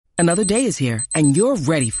Another day is here, and you're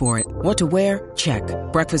ready for it. What to wear? Check.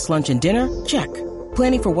 Breakfast, lunch, and dinner? Check.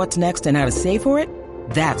 Planning for what's next and how to save for it?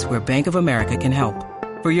 That's where Bank of America can help.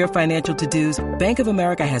 For your financial to-dos, Bank of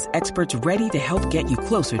America has experts ready to help get you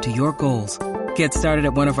closer to your goals. Get started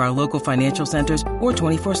at one of our local financial centers or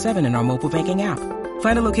 24/7 in our mobile banking app.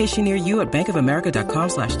 Find a location near you at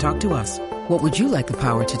bankofamerica.com/talktous. What would you like the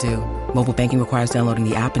power to do? Mobile banking requires downloading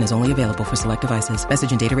the app and is only available for select devices.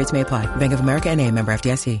 Message and data rates may apply. Bank of America N.A., member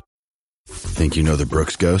FDIC. Think you know the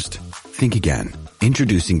Brooks Ghost? Think again.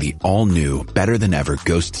 Introducing the all-new, better-than-ever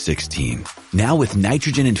Ghost 16. Now with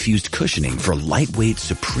nitrogen-infused cushioning for lightweight,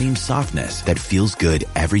 supreme softness that feels good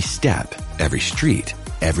every step, every street,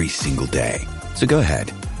 every single day. So go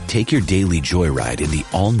ahead, take your daily joyride in the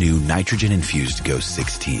all-new nitrogen-infused Ghost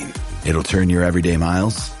 16. It'll turn your everyday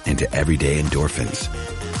miles into everyday endorphins.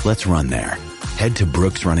 Let's run there. Head to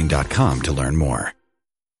brooksrunning.com to learn more.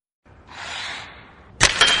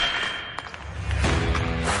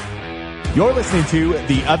 You're listening to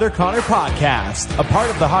the Other Connor Podcast, a part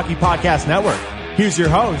of the Hockey Podcast Network. Here's your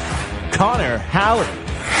host, Connor Halley.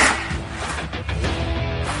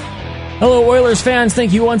 Hello, Oilers fans.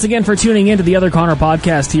 Thank you once again for tuning in to the Other Connor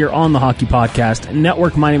Podcast here on the Hockey Podcast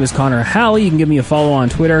Network. My name is Connor Halley. You can give me a follow on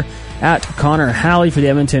Twitter at Connor Halley for the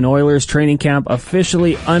Edmonton Oilers training camp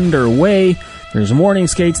officially underway. There's morning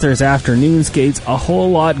skates, there's afternoon skates, a whole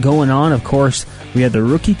lot going on. Of course, we had the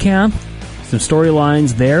rookie camp. Some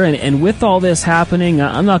storylines there, and with all this happening,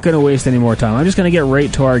 I'm not going to waste any more time. I'm just going to get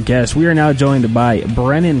right to our guest. We are now joined by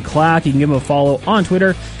Brennan Klak. You can give him a follow on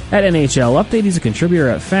Twitter at NHL Update. He's a contributor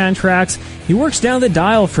at Fantrax. He works down the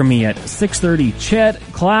dial from me at 6:30. Chet,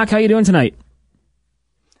 Klak, how you doing tonight?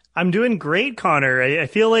 I'm doing great, Connor. I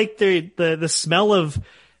feel like the smell of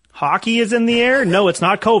hockey is in the air. No, it's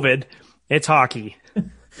not COVID. It's hockey.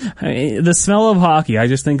 The smell of hockey. I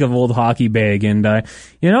just think of old hockey bag, and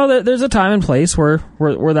there's a time and place where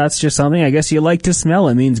that's just something I guess you like to smell.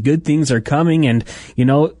 It means good things are coming, and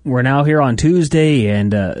we're now here on Tuesday,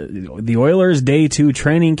 and the Oilers Day 2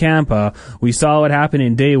 training camp. We saw what happened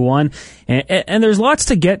in Day 1, and there's lots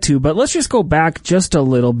to get to, but let's just go back just a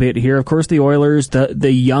little bit here. Of course, the Oilers,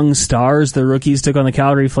 the young stars, the rookies, took on the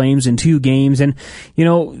Calgary Flames in 2 games, and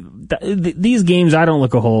these games I don't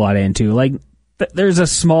look a whole lot into. Like, there's a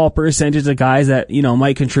small percentage of guys that,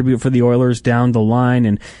 might contribute for the Oilers down the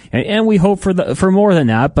line, and we hope for more than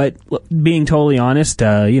that, but being totally honest,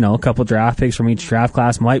 a couple draft picks from each draft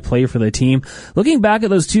class might play for the team. Looking back at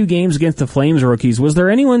those 2 games against the Flames rookies, was there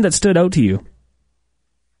anyone that stood out to you?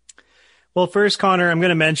 Well, first, Connor, I'm going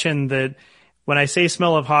to mention that when I say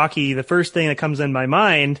smell of hockey, the first thing that comes in my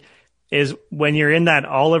mind is when you're in that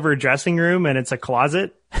Oliver dressing room and it's a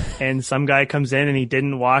closet and some guy comes in and he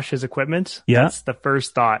didn't wash his equipment. Yeah. That's the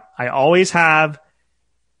first thought. I always have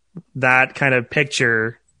that kind of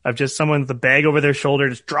picture of just someone with a bag over their shoulder,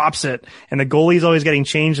 just drops it, and the goalie's always getting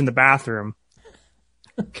changed in the bathroom.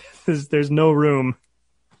 There's no room.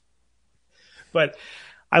 But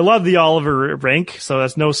I love the Oliver rink, so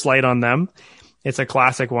that's no slight on them. It's a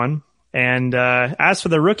classic one. And as for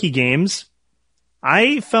the rookie games,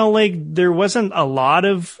 I felt like there wasn't a lot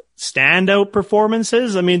of standout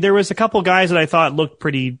performances. I mean, there was a couple guys that I thought looked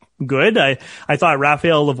pretty good. I thought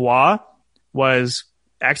Raphael Lavoie was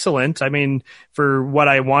excellent. I mean, for what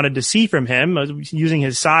I wanted to see from him, using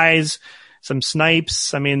his size, some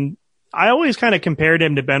snipes. I mean, I always kind of compared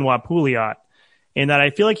him to Benoit Pouliot in that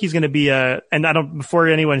I feel like he's going to be before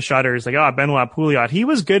anyone shudders, like, Benoit Pouliot, he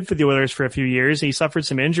was good for the Oilers for a few years. He suffered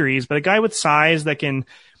some injuries, but a guy with size that can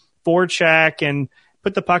forecheck and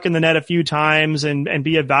put the puck in the net a few times and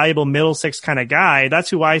be a valuable middle six kind of guy. That's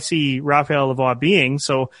who I see Raphael Lavoie being.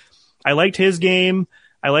 So I liked his game.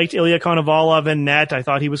 I liked Ilya Konovalov in net. I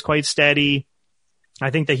thought he was quite steady.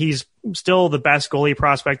 I think that he's still the best goalie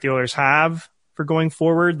prospect the Oilers have for going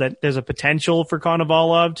forward, that there's a potential for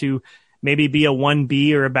Konovalov to maybe be a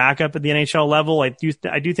 1B or a backup at the NHL level.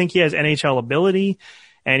 I do think he has NHL ability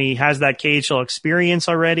and he has that KHL experience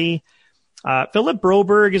already. Philip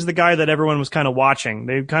Broberg is the guy that everyone was kind of watching.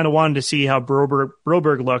 They kind of wanted to see how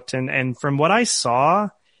Broberg looked. And from what I saw,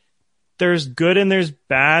 there's good and there's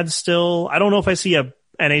bad still. I don't know if I see a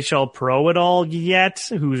NHL pro at all yet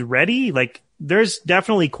who's ready. Like, there's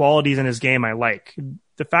definitely qualities in his game I like.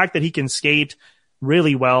 The fact that he can skate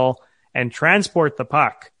really well and transport the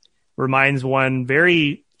puck reminds one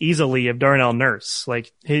very easily of Darnell Nurse.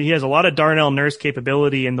 Like, he has a lot of Darnell Nurse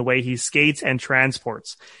capability in the way he skates and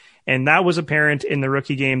transports. And that was apparent in the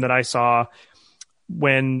rookie game that I saw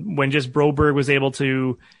when just Broberg was able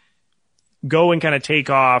to go and kind of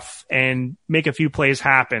take off and make a few plays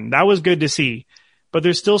happen. That was good to see. But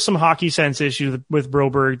there's still some hockey sense issues with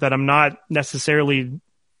Broberg that I'm not necessarily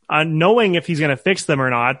knowing if he's going to fix them or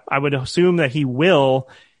not, I would assume that he will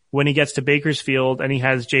when he gets to Bakersfield and he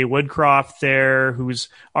has Jay Woodcroft there, who's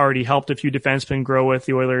already helped a few defensemen grow with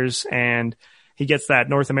the Oilers, and he gets that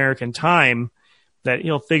North American time, that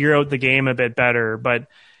he'll figure out the game a bit better. But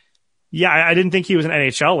yeah, I didn't think he was an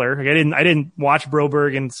NHLer. Like, I didn't watch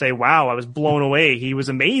Broberg and say, wow, I was blown away. He was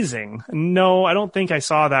amazing. No, I don't think I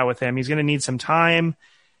saw that with him. He's going to need some time.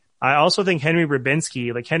 I also think Henry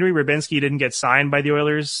Rybinski didn't get signed by the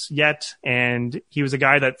Oilers yet. And he was a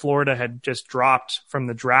guy that Florida had just dropped from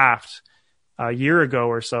the draft a year ago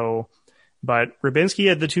or so. But Rybinski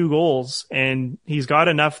had the 2 goals, and he's got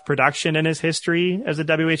enough production in his history as a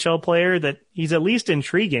WHL player that he's at least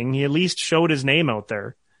intriguing. He at least showed his name out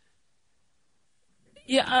there.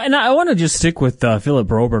 Yeah, and I want to just stick with Philip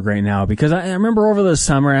Broberg right now, because I remember over the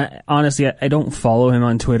summer, honestly, I don't follow him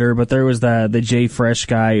on Twitter, but there was the Jay Fresh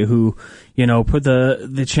guy who, put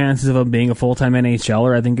the chances of him being a full-time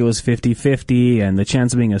NHLer, I think it was 50-50, and the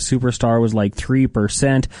chance of being a superstar was like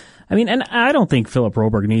 3%. I mean, and I don't think Philip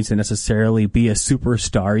Broberg needs to necessarily be a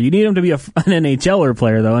superstar. You need him to be an NHLer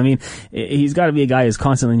player, though. I mean, he's got to be a guy who's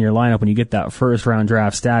constantly in your lineup when you get that first-round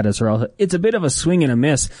draft status, or else it's a bit of a swing and a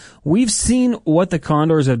miss. We've seen what the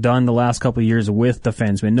Condors have done the last couple of years with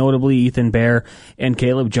defensemen, notably Ethan Bear and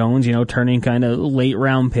Caleb Jones, turning kind of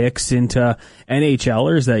late-round picks into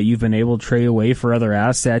NHLers that you've been able to trade away for other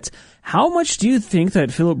assets. How much do you think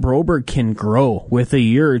that Philip Broberg can grow with a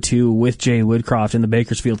year or two with Jay Woodcroft and the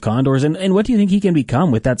Bakersfield Condors? And what do you think he can become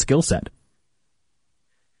with that skill set?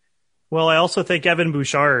 Well, I also think Evan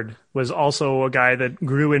Bouchard was also a guy that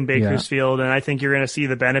grew in Bakersfield, and I think you're going to see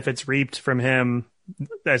the benefits reaped from him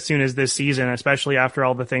as soon as this season, especially after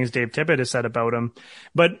all the things Dave Tippett has said about him.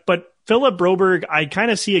 But Philip Broberg, I kind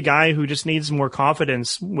of see a guy who just needs more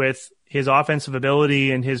confidence with his offensive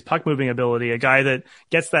ability and his puck moving ability, a guy that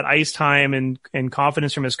gets that ice time and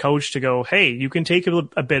confidence from his coach to go, hey, you can take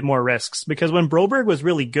a bit more risks. Because when Broberg was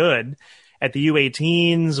really good at the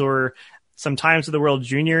U18s or sometimes to the World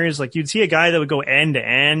Juniors, like, you'd see a guy that would go end to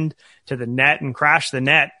end to the net and crash the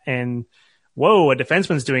net, and whoa, a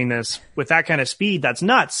defenseman's doing this with that kind of speed. That's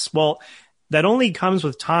nuts. Well, that only comes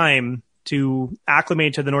with time to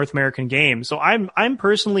acclimate to the North American game. So I'm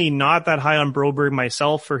personally not that high on Broberg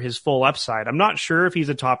myself for his full upside. I'm not sure if he's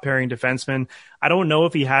a top pairing defenseman. I don't know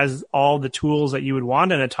if he has all the tools that you would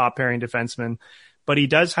want in a top pairing defenseman, but he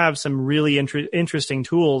does have some really interesting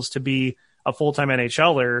tools to be a full-time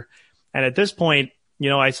NHLer. And at this point,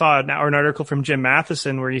 I saw an article from Jim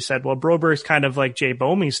Matheson where he said, well, Broberg's kind of like Jay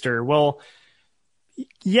Bouwmeester. Well,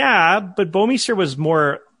 yeah, but Bouwmeester was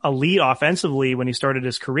more elite offensively when he started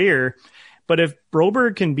his career. But if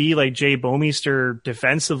Broberg can be like Jay Bouwmeester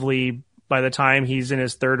defensively by the time he's in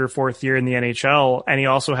his 3rd or 4th year in the NHL, and he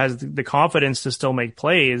also has the confidence to still make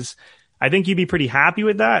plays, I think you'd be pretty happy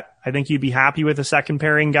with that. I think you'd be happy with a second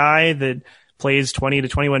pairing guy that plays 20 to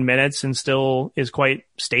 21 minutes and still is quite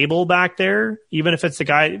stable back there. Even if it's the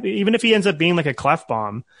guy, even if he ends up being like a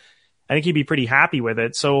Klefbom, I think he'd be pretty happy with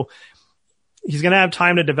it. So he's going to have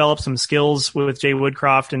time to develop some skills with Jay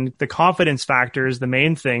Woodcroft, and the confidence factor is the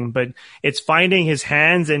main thing, but it's finding his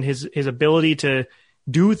hands and his ability to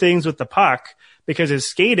do things with the puck, because his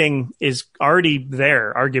skating is already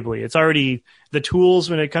there, arguably. It's already the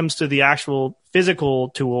tools when it comes to the actual physical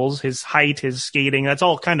tools, his height, his skating, that's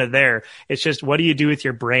all kind of there. It's just, what do you do with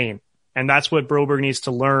your brain? And that's what Broberg needs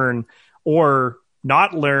to learn, or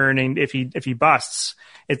not learn, and if he busts.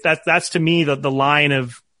 That's to me the line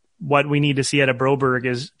of what we need to see out of Broberg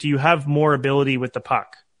is, do you have more ability with the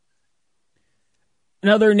puck?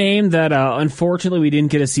 Another name that unfortunately we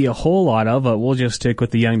didn't get to see a whole lot of, but we'll just stick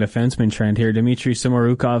with the young defenseman trend here, Dmitry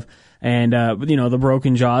Samorukov. And, the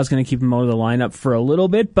broken jaw is going to keep him out of the lineup for a little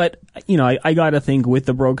bit. But, I got to think with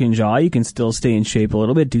the broken jaw, you can still stay in shape a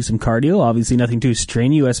little bit, do some cardio. Obviously nothing too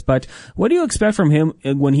strenuous. But what do you expect from him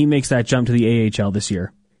when he makes that jump to the AHL this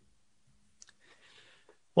year?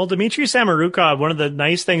 Well, Dmitry Samorukov, one of the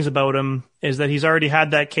nice things about him is that he's already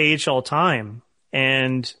had that KHL time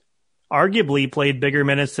and arguably played bigger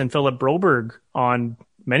minutes than Philip Broberg on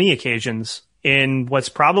many occasions in what's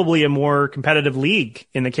probably a more competitive league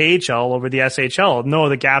in the KHL over the SHL. No,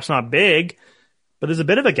 the gap's not big, but there's a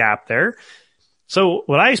bit of a gap there. So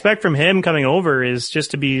what I expect from him coming over is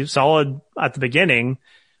just to be solid at the beginning,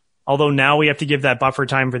 although now we have to give that buffer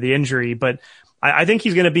time for the injury. But I think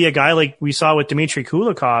he's going to be a guy like we saw with Dmitry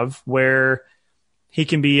Kulikov, where he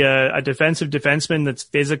can be a defensive defenseman that's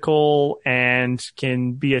physical and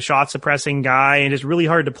can be a shot suppressing guy and is really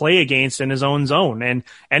hard to play against in his own zone. And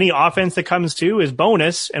any offense that comes to is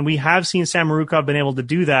bonus. And we have seen Samorukov been able to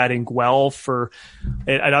do that in Guelph or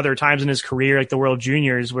at other times in his career, like the World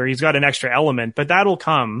Juniors, where he's got an extra element, but that'll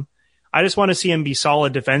come. I just want to see him be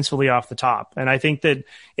solid defensively off the top. And I think that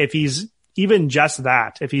if he's even just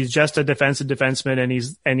that, if he's just a defensive defenseman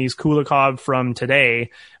and he's Kulikov from today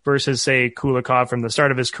versus say Kulikov from the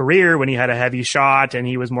start of his career when he had a heavy shot and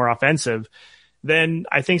he was more offensive, then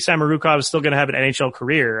I think Samorukov is still going to have an NHL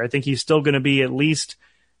career. I think he's still going to be at least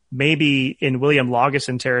maybe in William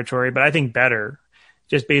Lagesson territory, but I think better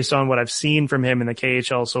just based on what I've seen from him in the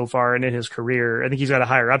KHL so far and in his career. I think he's got a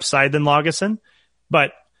higher upside than Lagesson,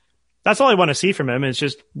 but that's all I want to see from him. Is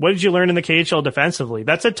just, what did you learn in the KHL defensively?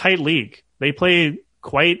 That's a tight league. They play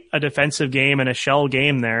quite a defensive game and a shell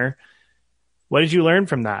game there. What did you learn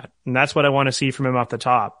from that? And that's what I want to see from him off the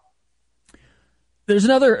top. There's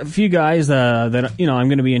another few guys that I'm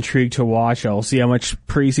going to be intrigued to watch. I'll see how much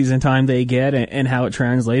preseason time they get and how it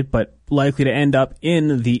translates, but likely to end up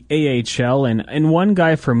in the AHL. And one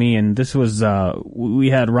guy for me, and this was, we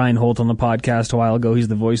had Ryan Holt on the podcast a while ago. He's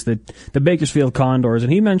the voice of the Bakersfield Condors,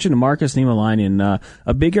 and he mentioned Markus Niemelainen,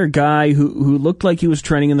 a bigger guy who looked like he was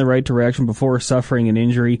trending in the right direction before suffering an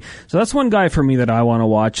injury. So that's one guy for me that I want to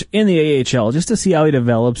watch in the AHL just to see how he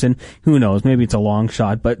develops, and who knows, maybe it's a long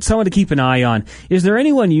shot, but someone to keep an eye on. Is there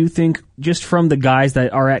anyone you think, just from the guys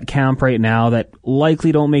that are at camp right now, that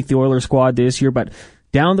likely don't make the Oilers squad this year, but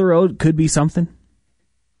down the road could be something?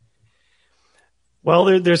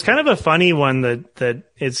 Well, there's kind of a funny one that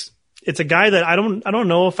it's a guy that I don't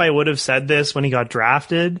know if I would have said this when he got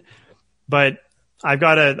drafted, but I've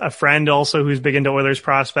got a friend also who's big into Oilers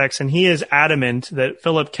prospects, and he is adamant that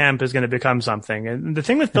Philip Kemp is going to become something. And the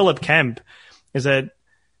thing with Philip Kemp is that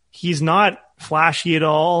he's not flashy at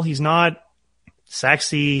all. He's not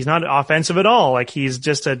sexy. He's not offensive at all. Like, he's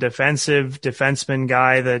just a defensive defenseman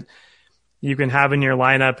guy that you can have in your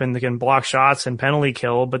lineup and they can block shots and penalty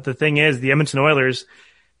kill. But the thing is, the Edmonton Oilers,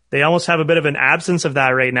 they almost have a bit of an absence of that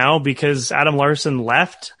right now because Adam Larsson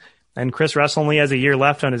left and Chris Russell only has a year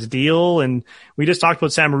left on his deal. And we just talked about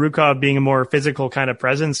Samorukov being a more physical kind of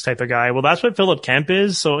presence type of guy. Well, that's what Philip Kemp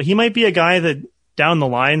is. So he might be a guy that down the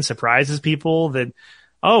line surprises people that,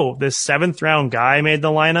 oh, this 7th round guy made the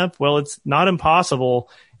lineup. Well, it's not impossible.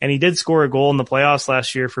 And he did score a goal in the playoffs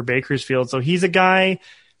last year for Bakersfield. So he's a guy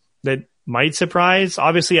that might surprise.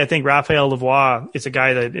 Obviously, I think Raphael Lavoie is a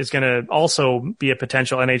guy that is going to also be a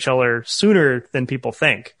potential NHLer sooner than people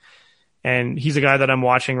think. And he's a guy that I'm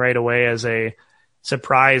watching right away as a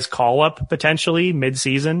surprise call-up potentially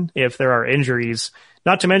mid-season if there are injuries.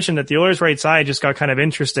 Not to mention that the Oilers' right side just got kind of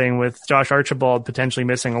interesting with Josh Archibald potentially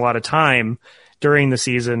missing a lot of time during the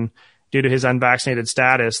season due to his unvaccinated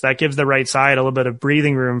status. That gives the right side a little bit of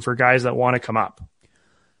breathing room for guys that want to come up.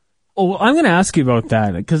 Oh, I'm going to ask you about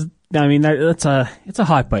that because, I mean, it's a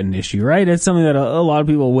hot button issue, right? It's something that a lot of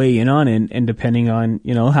people weigh in on, and depending on,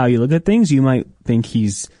 how you look at things, you might think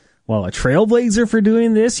he's, well, a trailblazer for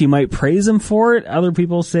doing this. You might praise him for it. Other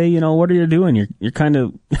people say, what are you doing? You're kind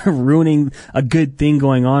of ruining a good thing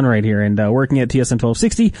going on right here. And working at TSN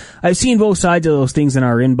 1260, I've seen both sides of those things in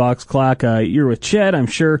our inbox. Klak, you're with Chet. I'm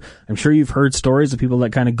sure you've heard stories of people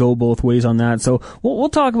that kind of go both ways on that. So we'll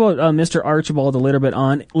talk about Mr. Archibald a little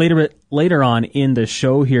bit later on in the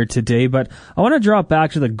show here today. But I want to drop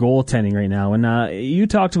back to the goaltending right now. And you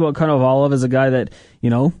talked about Konovalov as a guy that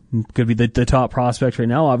could be the top prospect right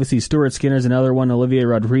now. Obviously, Stuart Skinner's another one, Olivier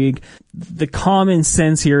Rodrigue. The common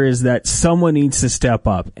sense here is that someone needs to step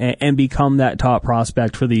up and become that top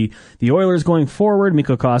prospect for the Oilers going forward.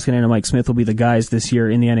 Mikko Koskinen and Mike Smith will be the guys this year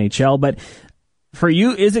in the NHL. But for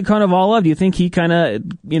you, is it Konovalov? Do you think he kind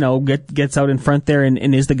of, gets out in front there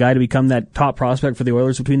and is the guy to become that top prospect for the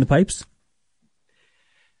Oilers between the pipes?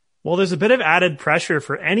 Well, there's a bit of added pressure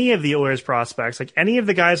for any of the Oilers prospects, like any of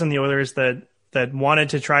the guys on the Oilers that wanted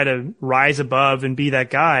to try to rise above and be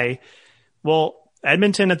that guy. Well,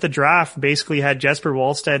 Edmonton at the draft basically had Jesper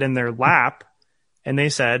Wallstedt in their lap, and they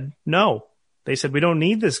said, no. They said, we don't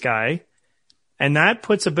need this guy. And that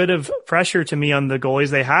puts a bit of pressure to me on the goalies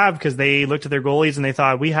they have because they looked at their goalies and they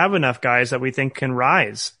thought, we have enough guys that we think can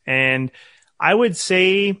rise. And I would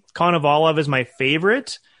say Konovalov is my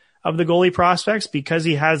favorite of the goalie prospects because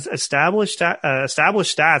he has established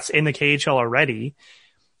stats in the KHL already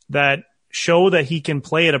that show that he can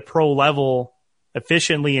play at a pro level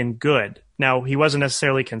efficiently and good. Now, he wasn't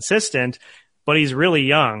necessarily consistent, but he's really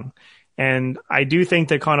young. And I do think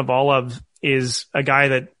that Konovalov is a guy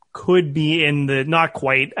that could be in the not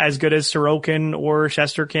quite as good as Sorokin or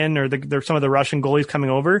Shesterkin or some of the Russian goalies coming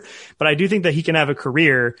over. But I do think that he can have a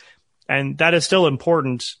career, and that is still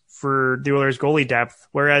important for the Oilers goalie depth.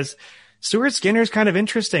 Whereas Stuart Skinner's kind of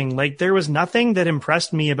interesting. Like, there was nothing that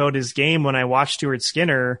impressed me about his game when I watched Stuart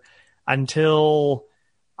Skinner until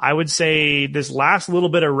I would say this last little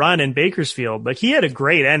bit of run in Bakersfield. Like, he had a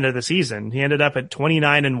great end of the season. He ended up at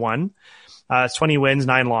 29-1. 20 wins,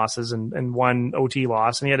 9 losses, and 1 OT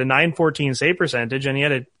loss. And he had a .914 save percentage, and he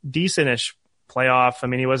had a decentish playoff. I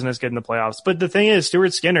mean, he wasn't as good in the playoffs. But the thing is,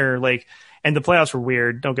 Stuart Skinner, like, and the playoffs were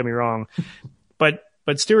weird, don't get me wrong. But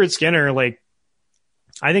Stuart Skinner, like,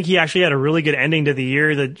 I think he actually had a really good ending to the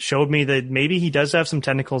year that showed me that maybe he does have some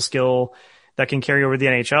technical skill that can carry over the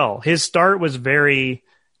NHL. His start was very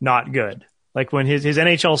not good. Like, when his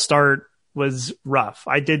NHL start was rough.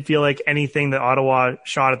 I did feel like anything that Ottawa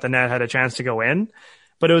shot at the net had a chance to go in,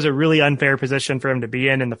 but it was a really unfair position for him to be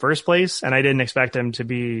in the first place. And I didn't expect him to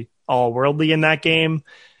be all worldly in that game.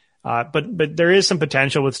 But there is some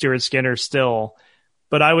potential with Stuart Skinner still,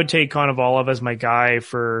 but I would take Konovalov as my guy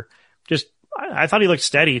for just, I thought he looked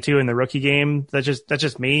steady too in the rookie game. That's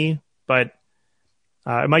just me, but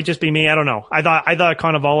it might just be me. I don't know. I thought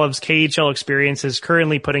Konovalov's KHL experience is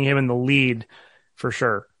currently putting him in the lead for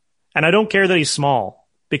sure. And I don't care that he's small,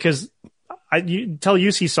 because you tell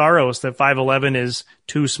UC Saros that 5'11" is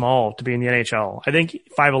too small to be in the NHL. I think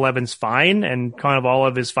 5'11" is fine, and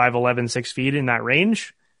Konovalov is 5'11", 6 feet in that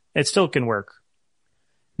range. It still can work.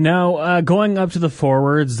 Now, going up to the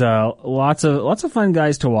forwards, lots of fun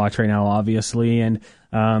guys to watch right now, obviously. And,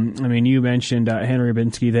 I mean, you mentioned, Henry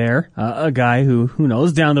Binsky there, a guy who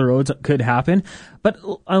knows down the road could happen. But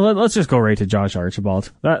let's just go right to Josh Archibald.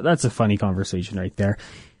 That's a funny conversation right there.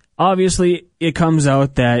 Obviously, it comes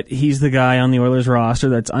out that he's the guy on the Oilers roster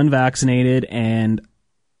that's unvaccinated, and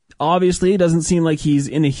obviously it doesn't seem like he's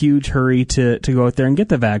in a huge hurry to go out there and get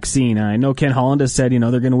the vaccine. I know Ken Holland has said,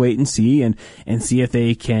 they're going to wait and see and see if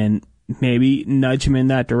they can maybe nudge him in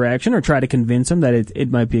that direction or try to convince him that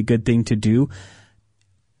it might be a good thing to do.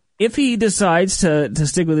 If he decides to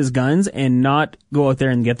stick with his guns and not go out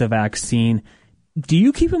there and get the vaccine, do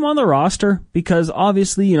you keep him on the roster? Because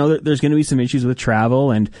obviously, there's going to be some issues with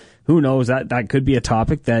travel, and who knows, that could be a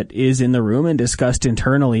topic that is in the room and discussed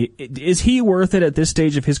internally. Is he worth it at this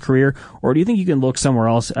stage of his career, or do you think you can look somewhere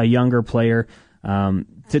else, a younger player, to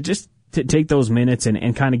take those minutes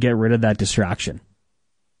and kind of get rid of that distraction?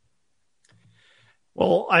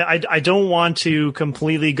 Well, I don't want to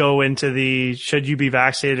completely go into the should you be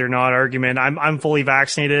vaccinated or not argument. I'm fully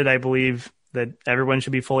vaccinated. I believe that everyone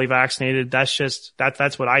should be fully vaccinated. That's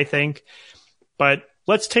what I think. But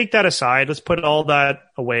let's take that aside. Let's put all that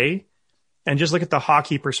away and just look at the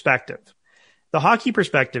hockey perspective. The hockey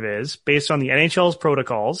perspective is based on the NHL's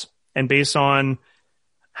protocols and based on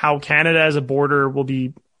how Canada as a border will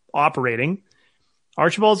be operating.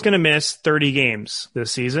 Archibald's going to miss 30 games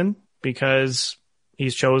this season because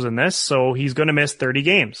he's chosen this. So he's going to miss 30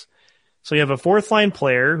 games. So you have a fourth line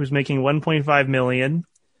player who's making $1.5 million,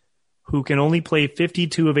 who can only play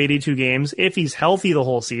 52 of 82 games if he's healthy the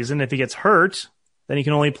whole season. If he gets hurt, then he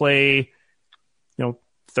can only play,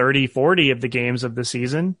 30, 40 of the games of the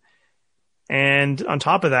season. And on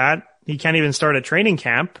top of that, he can't even start a training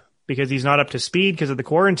camp because he's not up to speed because of the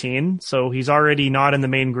quarantine. So he's already not in the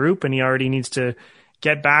main group, and he already needs to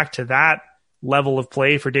get back to that level of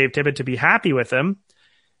play for Dave Tippett to be happy with him.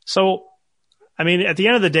 So, I mean, at the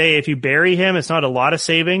end of the day, if you bury him, it's not a lot of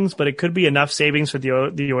savings, but it could be enough savings for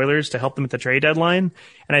the Oilers to help them at the trade deadline.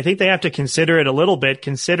 And I think they have to consider it a little bit,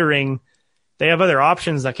 considering they have other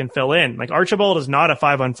options that can fill in. Like, Archibald is not a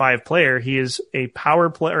 5-on-5 player. He is a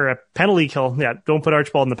power play or a penalty kill. Yeah, don't put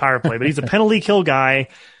Archibald in the power play, but he's a penalty kill guy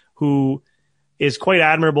who is quite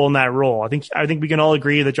admirable in that role. I think we can all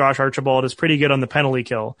agree that Josh Archibald is pretty good on the penalty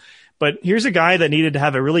kill. But here's a guy that needed to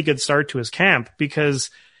have a really good start to his camp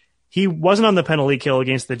because he wasn't on the penalty kill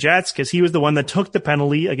against the Jets because he was the one that took the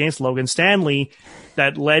penalty against Logan Stanley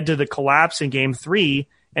that led to the collapse in Game 3,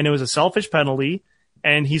 and it was a selfish penalty.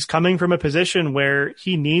 And he's coming from a position where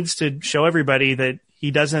he needs to show everybody that he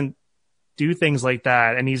doesn't do things like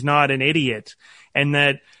that, and he's not an idiot, and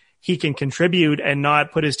that he can contribute and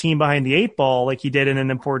not put his team behind the 8 ball like he did in an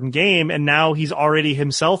important game. And now he's already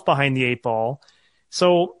himself behind the 8 ball.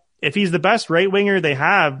 So if he's the best right winger they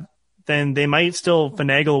have, then they might still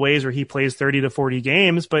finagle ways where he plays 30 to 40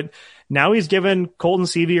 games. But now he's given Colton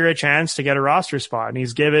Sevier a chance to get a roster spot, and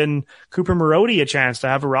he's given Cooper Marody a chance to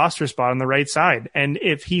have a roster spot on the right side. And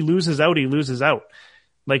if he loses out, he loses out.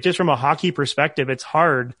 Like, just from a hockey perspective, it's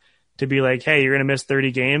hard to be like, hey, you're going to miss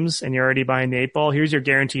 30 games and you're already behind the 8 ball. Here's your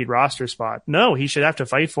guaranteed roster spot. No, he should have to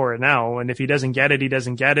fight for it now. And if he doesn't get it, he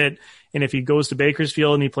doesn't get it. And if he goes to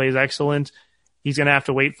Bakersfield and he plays excellent, he's going to have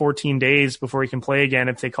to wait 14 days before he can play again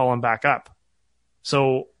if they call him back up.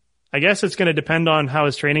 So I guess it's going to depend on how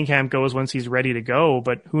his training camp goes once he's ready to go,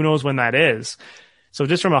 but who knows when that is. So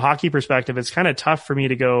just from a hockey perspective, it's kind of tough for me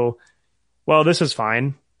to go, well, this is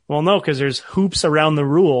fine. Well, no, because there's hoops around the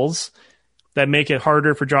rules that make it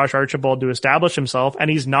harder for Josh Archibald to establish himself. And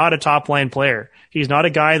he's not a top line player. He's not a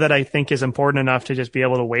guy that I think is important enough to just be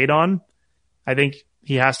able to wait on. I think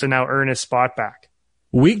he has to now earn his spot back.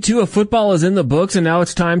 Week 2 of football is in the books, and now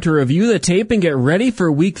it's time to review the tape and get ready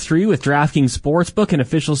for Week 3 with DraftKings Sportsbook, an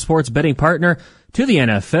official sports betting partner to the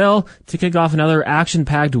NFL. To kick off another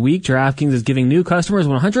action-packed week, DraftKings is giving new customers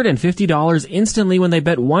 $150 instantly when they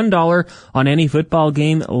bet $1 on any football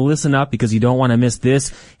game. Listen up, because you don't want to miss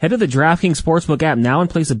this. Head to the DraftKings Sportsbook app now and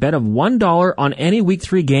place a bet of $1 on any Week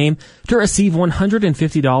 3 game to receive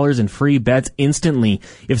 $150 in free bets instantly.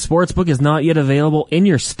 If Sportsbook is not yet available in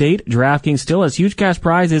your state, DraftKings still has huge cash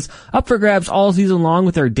prizes up for grabs all season long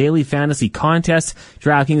with their daily fantasy contests.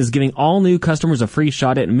 DraftKings is giving all new customers a free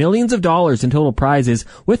shot at millions of dollars in total prizes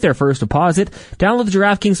with their first deposit. Download the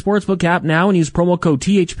DraftKings Sportsbook app now and use promo code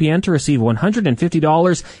THPN to receive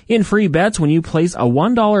 $150 in free bets when you place a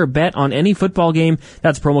 $1 bet on any football game.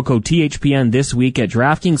 That's promo code THPN this week at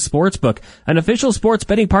DraftKings Sportsbook, an official sports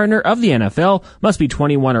betting partner of the NFL. Must be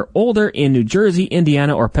 21 or older in New Jersey,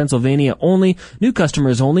 Indiana, or Pennsylvania only. New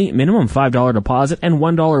customers only. Minimum $5 deposit and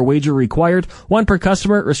 $1 wager required. One per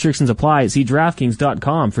customer. Restrictions apply. See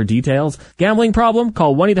DraftKings.com for details. Gambling problem?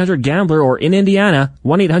 Call 1-800-GAMBLER or in Indiana,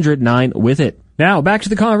 1-800-9-WITH-IT. Now, back to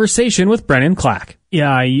the conversation with Brennan Klak.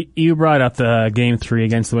 Yeah, you brought up the Game 3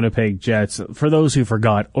 against the Winnipeg Jets. For those who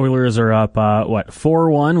forgot, Oilers are up,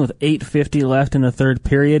 4-1 with 8:50 left in the third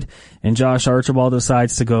period, and Josh Archibald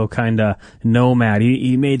decides to go kinda nomad.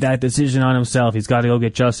 He made that decision on himself. He's got to go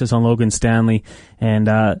get justice on Logan Stanley, and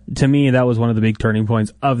to me, that was one of the big turning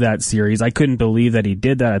points of that series. I couldn't believe that he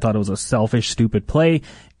did that. I thought it was a selfish, stupid play,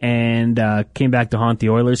 and came back to haunt the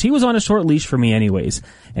Oilers. He was on a short leash for me anyways,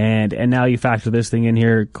 and now you factor this thing in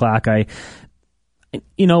here, Klak.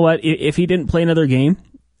 You know what? If he didn't play another game,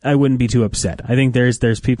 I wouldn't be too upset. I think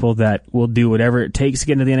there's people that will do whatever it takes to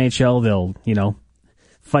get into the NHL. They'll,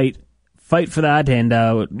 fight for that, and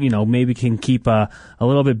maybe can keep a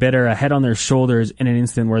little bit better a head on their shoulders in an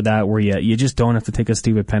instant where you just don't have to take a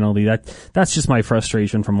stupid penalty. That's just my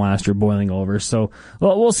frustration from last year boiling over. So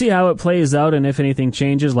we'll see how it plays out, and if anything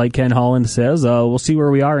changes, like Ken Holland says, we'll see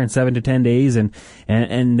where we are in 7 to 10 days, and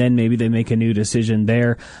then maybe they make a new decision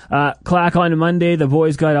there. Klak, on Monday, the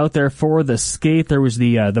boys got out there for the skate. There was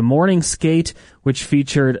the morning skate, which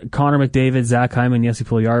featured Connor McDavid, Zach Hyman, Jesse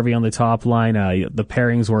Puljujarvi on the top line. The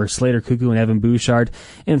pairings were Slater Cuckoo and Evan Bouchard.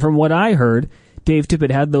 And from what I heard, Dave Tippett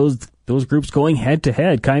had those groups going head to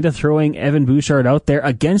head, kind of throwing Evan Bouchard out there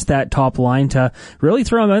against that top line to really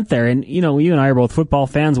throw him out there. And, you and I are both football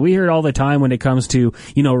fans. We hear it all the time when it comes to,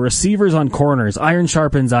 receivers on corners. Iron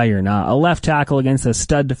sharpens iron. A left tackle against a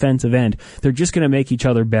stud defensive end. They're just going to make each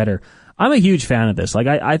other better. I'm a huge fan of this.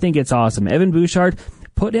 I think it's awesome. Evan Bouchard,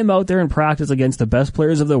 put him out there in practice against the best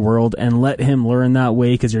players of the world and let him learn that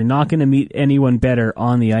way, because you're not going to meet anyone better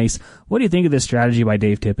on the ice. What do you think of this strategy by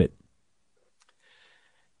Dave Tippett?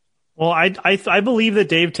 Well, I believe that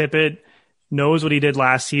Dave Tippett knows what he did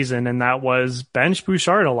last season, and that was bench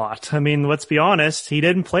Bouchard a lot. I mean, let's be honest, he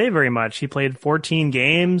didn't play very much. He played 14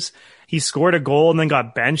 games. He scored a goal and then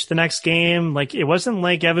got benched the next game. It wasn't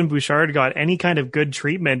like Evan Bouchard got any kind of good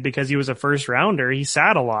treatment because he was a first rounder. He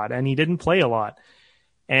sat a lot and he didn't play a lot.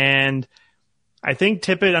 And I think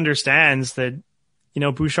Tippett understands that,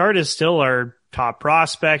 Bouchard is still our top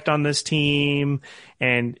prospect on this team,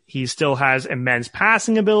 and he still has immense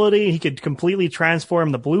passing ability. He could completely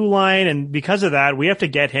transform the blue line. And because of that, we have to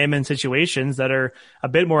get him in situations that are a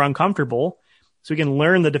bit more uncomfortable so we can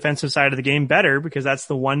learn the defensive side of the game better, because that's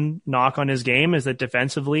the one knock on his game, is that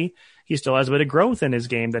defensively he still has a bit of growth in his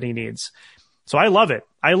game that he needs. So I love it.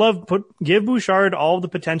 Give Bouchard all the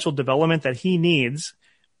potential development that he needs.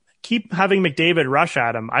 Keep having McDavid rush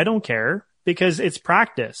at him. I don't care, because it's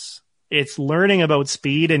practice. It's learning about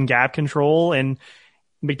speed and gap control, and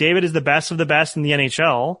McDavid is the best of the best in the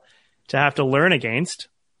NHL to have to learn against.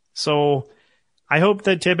 So I hope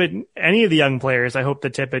that Tippett, any of the young players, I hope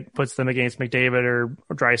that Tippett puts them against McDavid or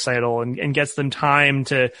Draisaitl and gets them time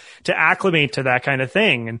to acclimate to that kind of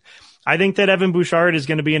thing. And I think that Evan Bouchard is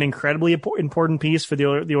going to be an incredibly important piece for the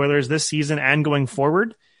Oilers this season and going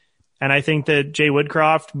forward. And I think that Jay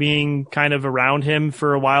Woodcroft being kind of around him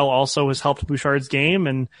for a while also has helped Bouchard's game.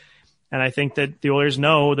 And And I think that the Oilers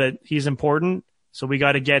know that he's important, so we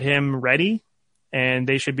got to get him ready, and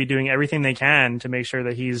they should be doing everything they can to make sure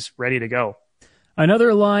that he's ready to go.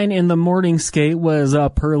 Another line in the morning skate was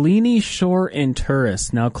Perlini, Shore, and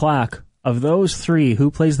Turris. Now, Klak, of those three,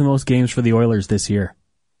 who plays the most games for the Oilers this year?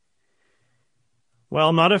 Well,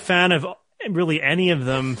 I'm not a fan of really any of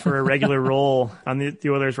them for a regular role on the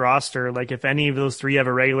Oilers roster. Like, if any of those three have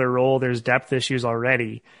a regular role, there's depth issues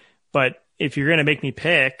already. But if you're going to make me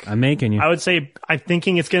pick, I'm making you. I would say I'm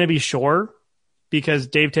thinking it's going to be Shore, because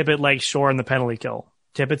Dave Tippett likes Shore on the penalty kill.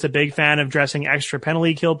 Tippett's a big fan of dressing extra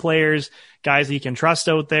penalty kill players, guys that he can trust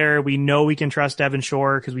out there. We know we can trust Devon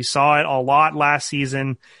Shore because we saw it a lot last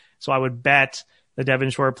season. So I would bet that Devon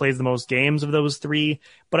Shore plays the most games of those three.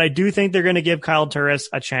 But I do think they're going to give Kyle Turris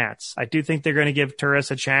a chance. I do think they're going to give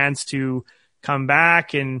Turris a chance to come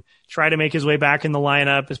back and try to make his way back in the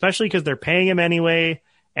lineup, especially because they're paying him anyway.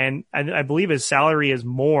 And I believe his salary is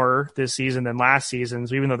more this season than last season.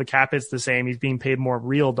 So even though the cap is the same, he's being paid more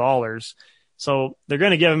real dollars. So they're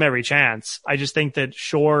going to give him every chance. I just think that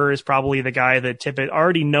Shore is probably the guy that Tippett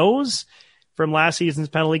already knows from last season's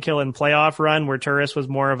penalty kill and playoff run, where Turris was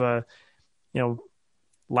more of a,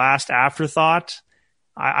 last afterthought.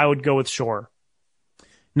 I would go with Shore.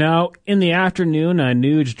 Now, in the afternoon,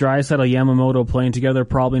 Nuge, Draisaitl, Yamamoto playing together,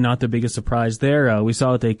 probably not the biggest surprise there. We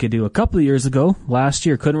saw what they could do a couple of years ago. Last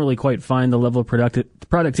year, couldn't really quite find the level of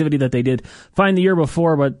productivity that they did find the year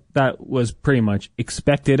before, but that was pretty much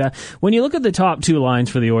expected. When you look at the top two lines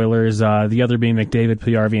for the Oilers, the other being McDavid,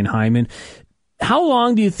 Puljujarvi, and Hyman, how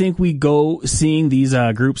long do you think we go seeing these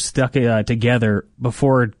groups stuck together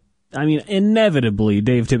before, inevitably,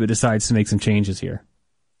 Dave Tippett decides to make some changes here?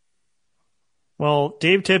 Well,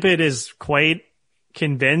 Dave Tippett is quite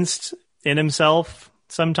convinced in himself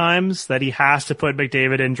sometimes that he has to put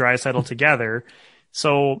McDavid and Draisaitl together.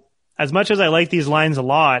 So as much as I like these lines a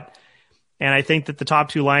lot, and I think that the top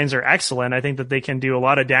two lines are excellent, I think that they can do a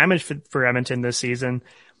lot of damage for Edmonton this season,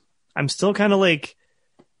 I'm still kind of like,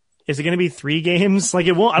 is it going to be 3 games? Like,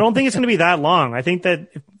 it won't. I don't think it's going to be that long. I think that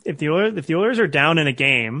if the Oilers are down in a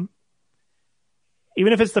game,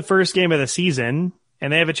 even if it's the first game of the season,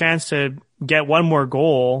 and they have a chance to get one more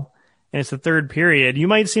goal, and it's the third period, you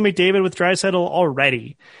might see McDavid with Draisaitl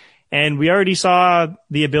already. And we already saw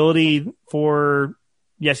the ability for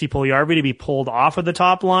Jesse Puljujarvi to be pulled off of the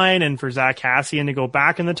top line and for Zach Kassian to go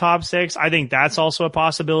back in the top 6. I think that's also a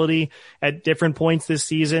possibility at different points this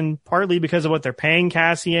season, partly because of what they're paying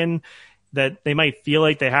Kassian, that they might feel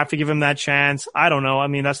like they have to give him that chance. I don't know.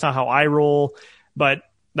 That's not how I roll, but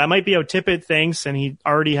that might be how Tippett thinks, and he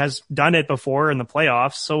already has done it before in the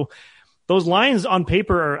playoffs. So those lines on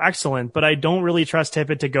paper are excellent, but I don't really trust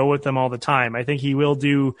Tippett to go with them all the time. I think he will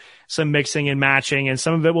do some mixing and matching, and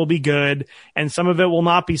some of it will be good, and some of it will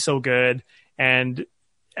not be so good. And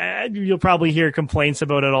you'll probably hear complaints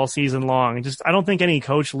about it all season long. I don't think any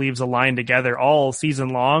coach leaves a line together all season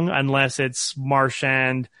long unless it's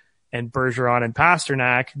Marchand and Bergeron and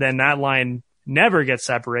Pasternak. Then that line never gets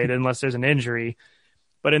separated unless there's an injury.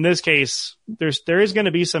 But in this case, there is going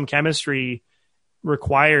to be some chemistry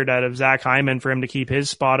required out of Zach Hyman for him to keep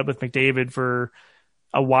his spot up with McDavid for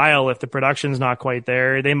a while. If the production's not quite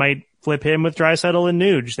there, they might flip him with Draisaitl and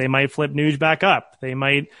Nuge. They might flip Nuge back up. They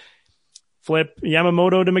might flip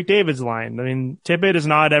Yamamoto to McDavid's line. Tippett has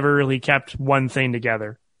not ever really kept one thing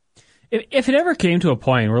together. If it ever came to a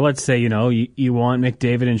point where, let's say, you want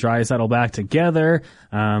McDavid and Draisaitl back together,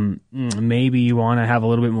 maybe you want to have a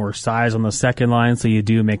little bit more size on the second line, so you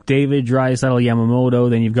do McDavid, Draisaitl, Yamamoto,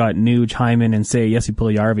 then you've got Nuge, Hyman, and say Jesse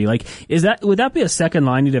Puljujarvi. Would that be a second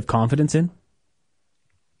line you'd have confidence in?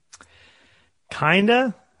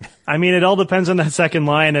 Kinda. It all depends on that second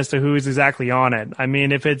line as to who's exactly on it.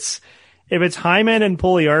 If it's Hyman and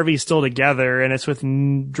Puljujarvi still together and it's with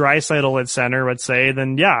Draisaitl at center, let's say,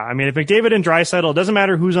 then yeah. If McDavid and Draisaitl, it doesn't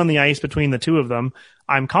matter who's on the ice between the two of them,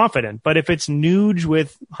 I'm confident. But if it's Nuge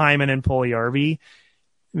with Hyman and Puljujarvi,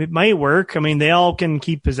 it might work. They all can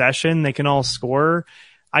keep possession. They can all score.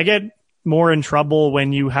 I get more in trouble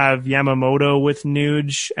when you have Yamamoto with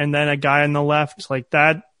Nuge and then a guy on the left like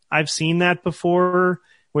that. I've seen that before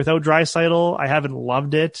without Draisaitl. I haven't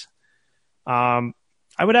loved it.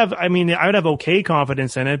 I would have okay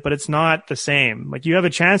confidence in it, but it's not the same. You have a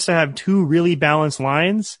chance to have two really balanced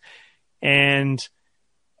lines, and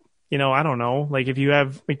I don't know. If you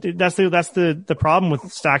have, that's the problem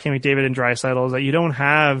with stacking McDavid and Draisaitl is that you don't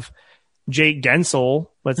have Jake Gensel.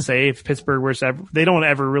 Let's say if Pittsburgh were to they don't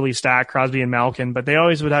ever really stack Crosby and Malkin, but they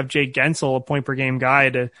always would have Jake Gensel, a point per game guy,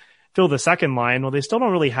 to fill the second line. Well, they still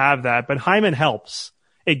don't really have that, but Hyman helps.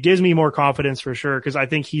 It gives me more confidence for sure, because I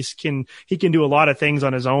think he can do a lot of things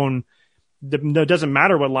on his own it doesn't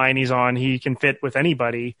matter what line he's on, he can fit with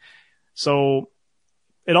anybody. So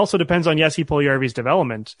it also depends on Jesse Puljujärvi's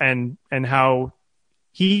development and how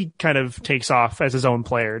he kind of takes off as his own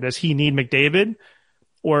player. Does he need McDavid,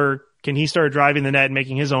 or can he start driving the net and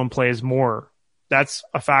making his own plays more? That's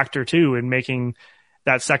a factor too in making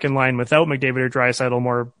that second line without McDavid or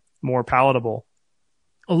Draisaitl more palatable.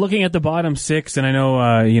 Looking at the bottom six, and I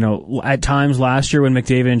know, at times last year when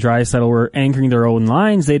McDavid and Draisaitl were anchoring their own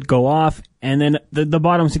lines, they'd go off, and then the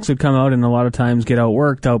bottom six would come out and a lot of times get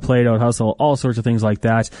outworked, outplayed, out-hustled, all sorts of things like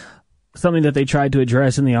that. Something that they tried to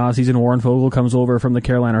address in the offseason. Warren Foegele comes over from the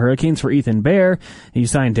Carolina Hurricanes for Ethan Bear. You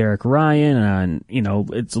signed Derek Ryan, and,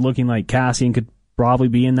 it's looking like Kassian could probably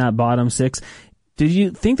be in that bottom six. Did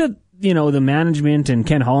you think that, the management and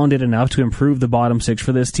Ken Holland did enough to improve the bottom six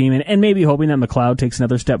for this team, and maybe hoping that McLeod takes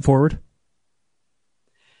another step forward?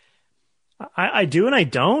 I do and I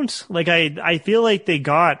don't. I feel like they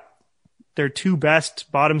got their two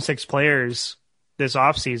best bottom six players this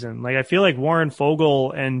offseason. I feel like Warren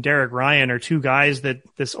Foegele and Derek Ryan are two guys that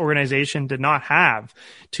this organization did not have.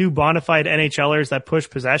 Two bona fide NHLers that push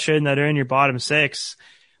possession, that are in your bottom six,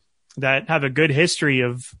 that have a good history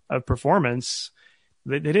of performance.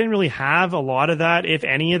 They didn't really have a lot of that, if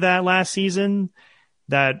any of that, last season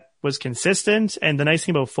that was consistent. And the nice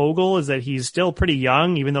thing about Foegele is that he's still pretty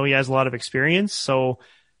young, even though he has a lot of experience. So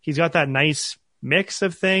he's got that nice mix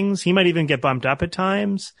of things. He might even get bumped up at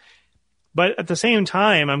times. But at the same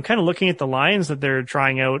time, I'm kind of looking at the lines that they're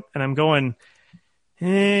trying out, and I'm going,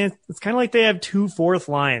 it's kind of like they have two fourth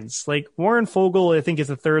lines. Warren Foegele, I think, is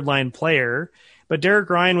a third line player, but Derek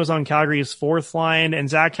Ryan was on Calgary's fourth line, and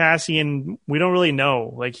Zach Kassian, we don't really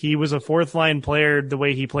know. He was a fourth line player the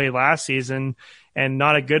way he played last season, and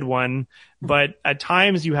not a good one. But at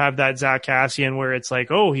times you have that Zach Kassian where it's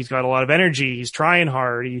he's got a lot of energy. He's trying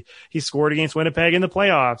hard. He scored against Winnipeg in the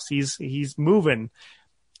playoffs. He's moving.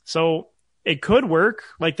 So it could work.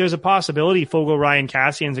 There's a possibility Foegele, Ryan,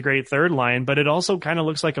 Kassian's a great third line, but it also kind of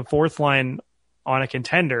looks like a fourth line on a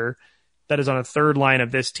contender that is on a third line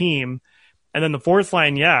of this team. And then the fourth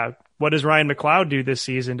line, what does Ryan McLeod do this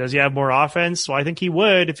season? Does he have more offense? Well, I think he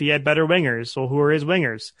would if he had better wingers. So who are his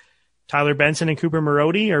wingers? Tyler Benson and Cooper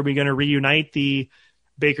Marody? Are we going to reunite the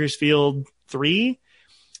Bakersfield three?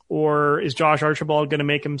 Or is Josh Archibald going to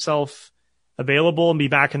make himself available and be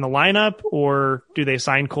back in the lineup, or do they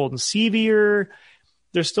sign Colton Sevier?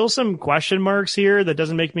 There's still some question marks here that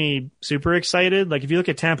doesn't make me super excited. If you look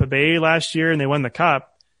at Tampa Bay last year and they won the cup,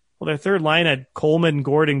 well, their third line had Coleman,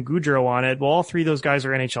 Gordon, Goudreau on it. Well, all three of those guys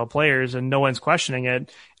are NHL players and no one's questioning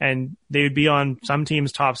it, and they would be on some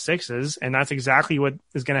teams' top sixes, and that's exactly what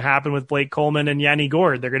is going to happen with Blake Coleman and Yanni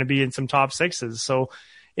Gourde. They're going to be in some top sixes. So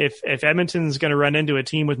if Edmonton's going to run into a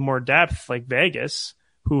team with more depth like Vegas,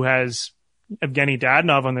 who has Evgeny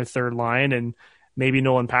Dadonov on their third line, and maybe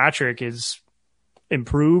Nolan Patrick is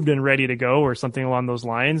improved and ready to go or something along those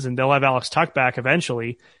lines, and they'll have Alex Tuch back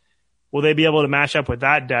eventually, will they be able to match up with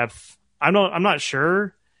that depth? I'm not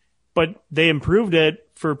sure, but they improved it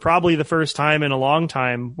for probably the first time in a long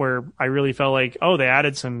time, where I really felt like, they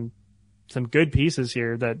added some good pieces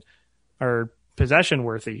here that are possession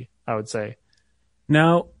worthy, I would say.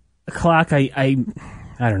 Now, Klak,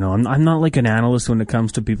 I don't know. I'm not like an analyst when it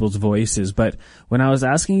comes to people's voices, but when I was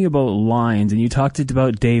asking you about lines and you talked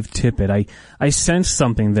about Dave Tippett, I sensed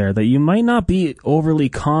something there that you might not be overly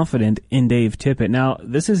confident in Dave Tippett. Now,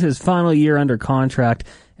 this is his final year under contract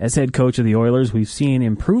as head coach of the Oilers. We've seen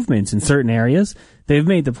improvements in certain areas. They've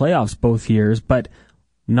made the playoffs both years, but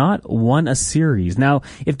not won a series. Now,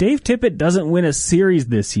 if Dave Tippett doesn't win a series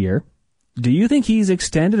this year, do you think he's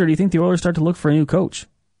extended, or do you think the Oilers start to look for a new coach?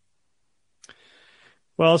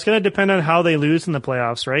 Well, it's going to depend on how they lose in the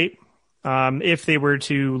playoffs, right? If they were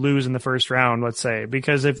to lose in the first round, let's say,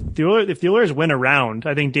 because if the Oilers win a round,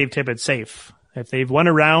 I think Dave Tippett's safe. If they've won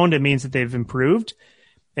a round, it means that they've improved.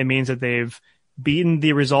 It means that they've beaten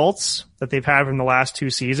the results that they've had from the last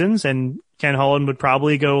two seasons. And Ken Holland would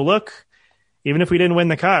probably go, look, even if we didn't win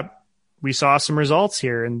the cup, we saw some results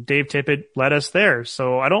here, and Dave Tippett led us there.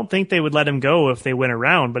 So I don't think they would let him go if they win a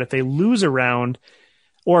round. But if they lose a round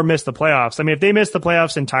or miss the playoffs, if they miss the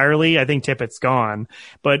playoffs entirely, I think Tippett's gone.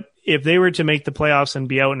 But if they were to make the playoffs and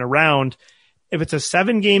be out in a round, if it's a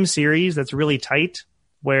 7-game series that's really tight,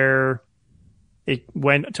 where it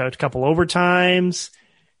went to a couple overtimes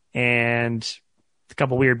and a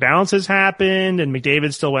couple weird bounces happened and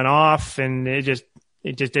McDavid still went off and it just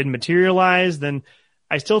didn't materialize, then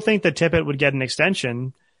I still think that Tippett would get an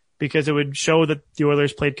extension, because it would show that the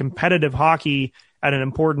Oilers played competitive hockey at an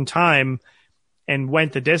important time. and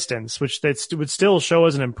went the distance, which would still show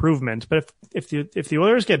as an improvement. But if the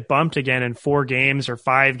Oilers get bumped again in 4 games or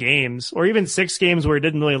 5 games or even 6 games where it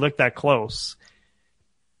didn't really look that close,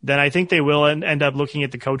 then I think they will end up looking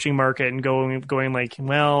at the coaching market and going like,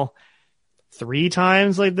 well, 3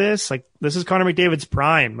 times like this is Connor McDavid's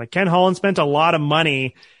prime. Like Ken Holland spent a lot of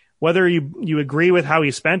money. Whether you agree with how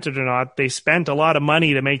he spent it or not, they spent a lot of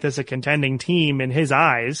money to make this a contending team in his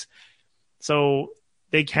eyes. So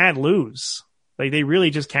they can't lose. Like they really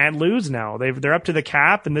just can't lose now. They're up to the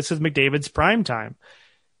cap, and this is McDavid's prime time.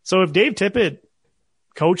 So if Dave Tippett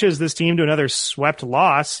coaches this team to another swept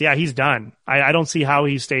loss, yeah, he's done. I don't see how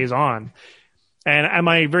he stays on. And am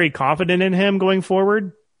I very confident in him going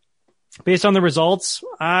forward? Based on the results,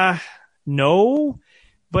 no.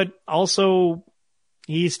 But also,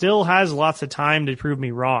 he still has lots of time to prove me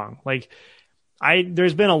wrong. Like,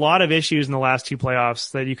 there's been a lot of issues in the last 2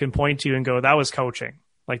 playoffs that you can point to and go, that was coaching.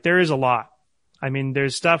 Like, there is a lot. I mean,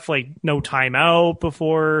 there's stuff like no timeout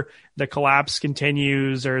before the collapse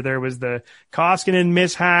continues, or there was the Koskinen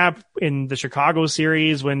mishap in the Chicago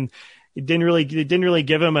series when it didn't really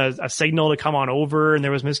give him a signal to come on over, and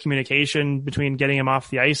there was miscommunication between getting him off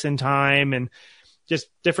the ice in time, and just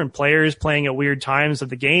different players playing at weird times of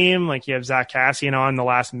the game. Like you have Zach Kassian on the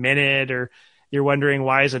last minute, or you're wondering,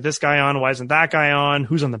 why isn't this guy on? Why isn't that guy on?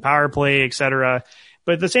 Who's on the power play, etc.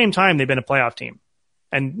 But at the same time, they've been a playoff team.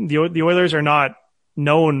 And the Oilers are not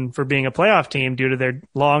known for being a playoff team due to their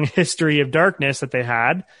long history of darkness that they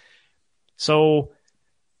had. So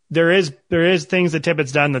there is things that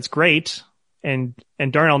Tippett's done that's great. And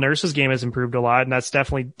Darnell Nurse's game has improved a lot. And that's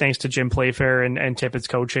definitely thanks to Jim Playfair and Tippett's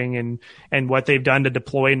coaching and what they've done to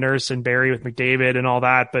deploy Nurse and Barry with McDavid and all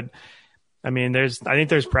that. But I mean, I think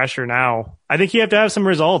there's pressure now. I think you have to have some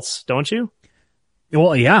results, don't you?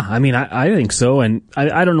 Well, yeah, I mean, I think so. And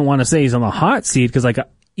I don't want to say he's on the hot seat because, like,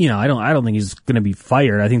 you know, I don't think he's going to be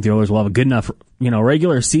fired. I think the Oilers will have a good enough,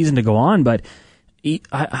 regular season to go on. But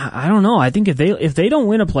I don't know. I think if they don't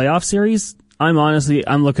win a playoff series, I'm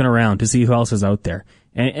looking around to see who else is out there.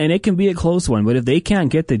 And it can be a close one. But if they can't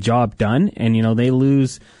get the job done and, they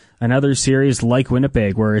lose another series like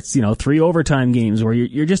Winnipeg where it's, 3 overtime games where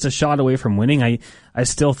you're just a shot away from winning, I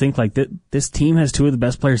still think like this team has 2 of the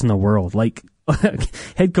best players in the world. Like,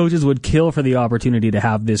 head coaches would kill for the opportunity to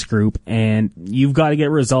have this group, and you've got to get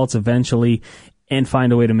results eventually and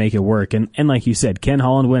find a way to make it work. And like you said, Ken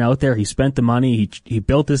Holland went out there, he spent the money, he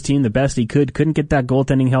built his team the best he couldn't get that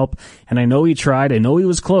goaltending help. And I know he tried, I know he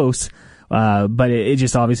was close, but it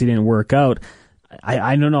just obviously didn't work out.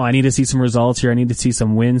 I don't know. I need to see some results here. I need to see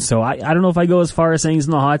some wins. So I don't know if I go as far as saying he's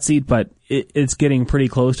in the hot seat, but it's getting pretty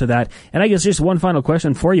close to that. And I guess just one final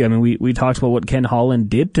question for you. I mean, we talked about what Ken Holland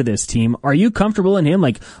did to this team. Are you comfortable in him?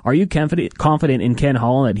 Like, are you confident in Ken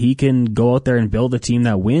Holland that he can go out there and build a team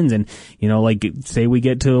that wins? And, like, say we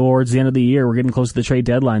get towards the end of the year, we're getting close to the trade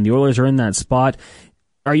deadline. The Oilers are in that spot.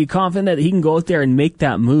 Are you confident that he can go out there and make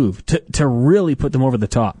that move to really put them over the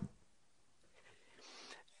top?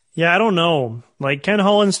 Yeah, I don't know. Like, Ken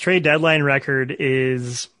Holland's trade deadline record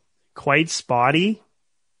is quite spotty.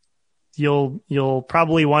 You'll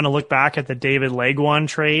probably want to look back at the David Legwand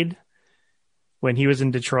trade when he was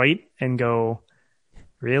in Detroit and go,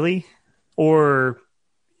 really? Or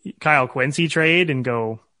Kyle Quincy trade and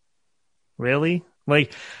go, really?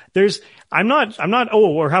 Like, or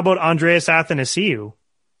how about Andreas Athanasiou?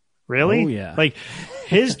 Really? Oh, yeah. Like,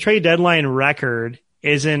 his trade deadline record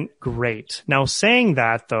isn't great. Now, saying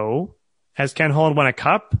that, though, has Ken Holland won a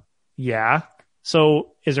cup? Yeah.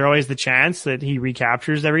 So is there always the chance that he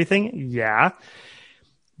recaptures everything? Yeah.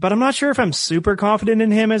 But I'm not sure if I'm super confident in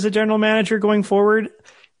him as a general manager going forward.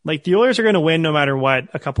 Like, the Oilers are going to win no matter what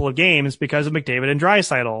a couple of games because of McDavid and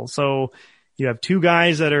Draisaitl. So you have 2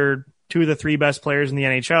 guys that are 2 of the 3 best players in the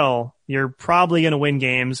NHL. You're probably going to win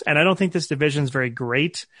games. And I don't think this division is very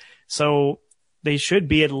great. So they should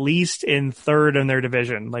be at least in 3rd in their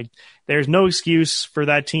division. Like, there's no excuse for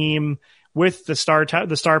that team with the star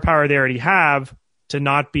power they already have to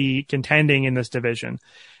not be contending in this division.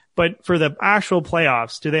 But for the actual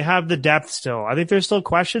playoffs, do they have the depth still? I think there's still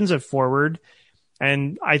questions at forward,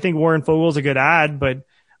 and I think Warren Fogel's a good add, but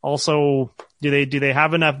also do they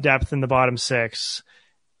have enough depth in the bottom 6?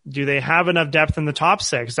 Do they have enough depth in the top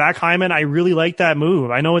 6? Zach Hyman, I really like that move.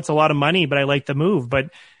 I know it's a lot of money, but I like the move.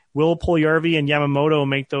 But will Puljujarvi and Yamamoto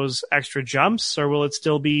make those extra jumps, or will it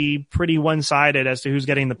still be pretty one-sided as to who's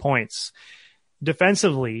getting the points?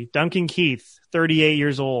 Defensively, Duncan Keith, 38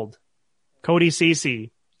 years old. Cody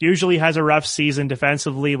Ceci usually has a rough season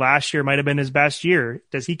defensively. Last year might have been his best year.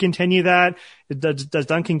 Does he continue that? Does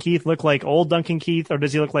Duncan Keith look like old Duncan Keith, or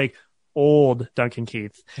does he look like old Duncan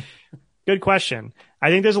Keith? Good question. I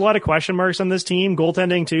think there's a lot of question marks on this team.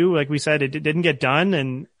 Goaltending too, like we said, it didn't get done,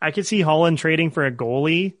 and I could see Holland trading for a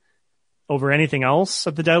goalie over anything else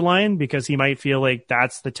at the deadline because he might feel like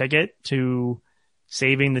that's the ticket to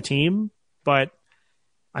saving the team. But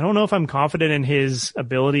I don't know if I'm confident in his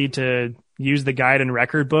ability to use the guide and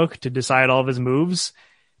record book to decide all of his moves.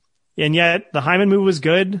 And yet the Hyman move was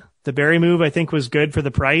good. The Barrie move, I think, was good for the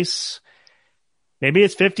price. Maybe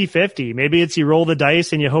it's 50-50. Maybe it's you roll the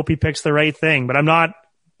dice and you hope he picks the right thing, but I'm not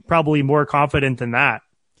probably more confident than that.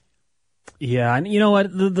 Yeah, and you know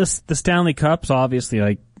what? The Stanley Cup's obviously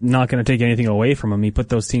like not going to take anything away from him. He put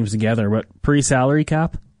those teams together, but pre-salary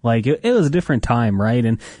cap, like it was a different time, right?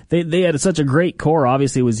 And they had such a great core.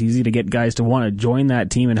 Obviously, it was easy to get guys to want to join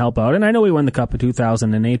that team and help out. And I know we won the Cup in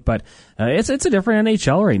 2008, but it's a different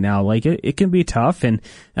NHL right now. Like it can be tough, and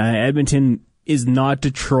Edmonton is not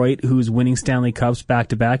Detroit, who's winning Stanley Cups back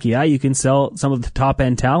to back. Yeah, you can sell some of the top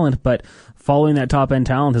end talent, but following that top end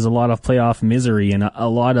talent is a lot of playoff misery and a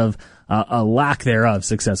lot of a lack thereof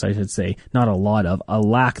success, I should say. Not a lot of, a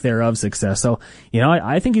lack thereof success. So, you know,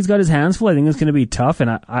 I think he's got his hands full. I think it's going to be tough.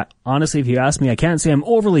 And I honestly, if you ask me, I can't say I'm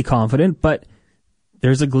overly confident, but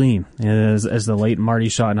there's a gleam, as the late Marty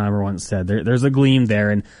Schottenheimer once said. There's a gleam there,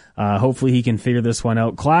 and hopefully he can figure this one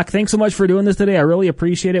out. Klak, thanks so much for doing this today. I really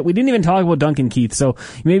appreciate it. We didn't even talk about Duncan Keith, so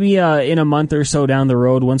maybe in a month or so down the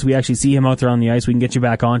road, once we actually see him out there on the ice, we can get you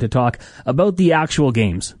back on to talk about the actual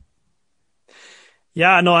games.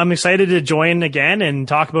 Yeah, no, I'm excited to join again and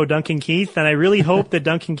talk about Duncan Keith, and I really hope that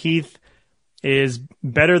Duncan Keith is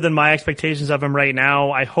better than my expectations of him right now.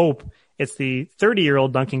 I hope it's the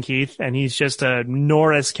 30-year-old Duncan Keith, and he's just a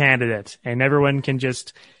Norris candidate, and everyone can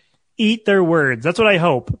just eat their words. That's what I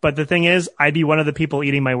hope. But the thing is, I'd be one of the people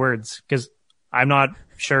eating my words because I'm not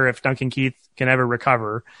sure if Duncan Keith can ever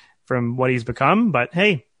recover from what he's become. But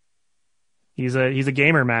hey, he's a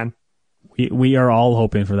gamer, man. We are all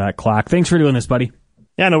hoping for that, Klak. Thanks for doing this, buddy.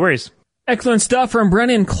 Yeah, no worries. Excellent stuff from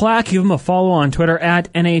Brennan Klak. Give him a follow on Twitter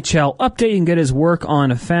at NHL Update. You can get his work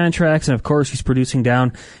on Fantrax, and of course he's producing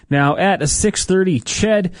down now at 630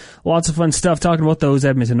 Ched. Lots of fun stuff talking about those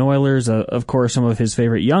Edmonton Oilers, of course some of his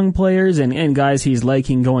favorite young players and guys he's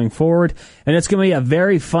liking going forward. And it's going to be a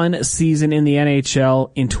very fun season in the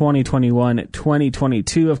NHL in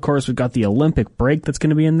 2021-2022. Of course, we've got the Olympic break that's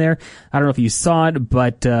going to be in there. I don't know if you saw it,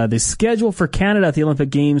 but the schedule for Canada at the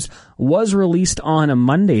Olympic Games was released on a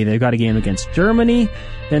Monday. They've got a game against Germany,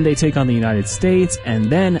 then they take on the United States,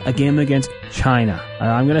 and then a game against China.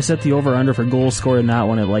 I'm going to set the over-under for goals scored in that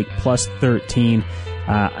one at like plus 13,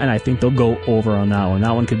 and I think they'll go over on that one.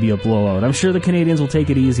 That one could be a blowout. I'm sure the Canadians will take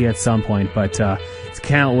it easy at some point, but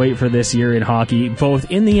can't wait for this year in hockey, both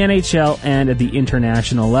in the NHL and at the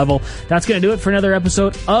international level. That's going to do it for another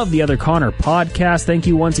episode of the Other Connor podcast. Thank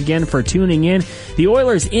you once again for tuning in. The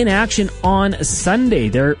Oilers in action on Sunday.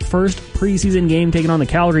 Their first preseason game taking on the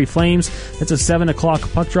Calgary Flames. That's a 7 o'clock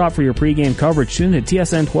puck drop for your pregame coverage. Tune in to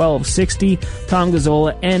TSN 1260. Tom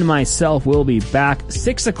Gazzola and myself will be back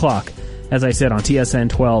 6 o'clock. As I said, on TSN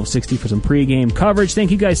 1260 for some pregame coverage.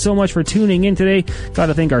 Thank you guys so much for tuning in today. Got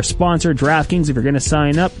to thank our sponsor, DraftKings. If you're going to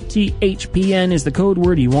sign up, THPN is the code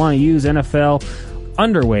word you want to use. NFL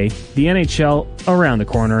underway, the NHL around the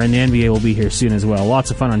corner, and the NBA will be here soon as well.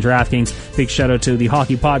 Lots of fun on DraftKings. Big shout out to the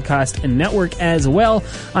Hockey Podcast and Network as well.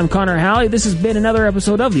 I'm Connor Halley. This has been another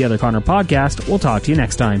episode of the Other Connor Podcast. We'll talk to you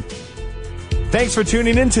next time. Thanks for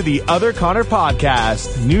tuning in to the Other Connor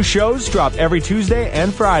Podcast. New shows drop every Tuesday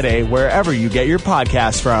and Friday wherever you get your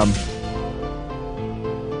podcasts from.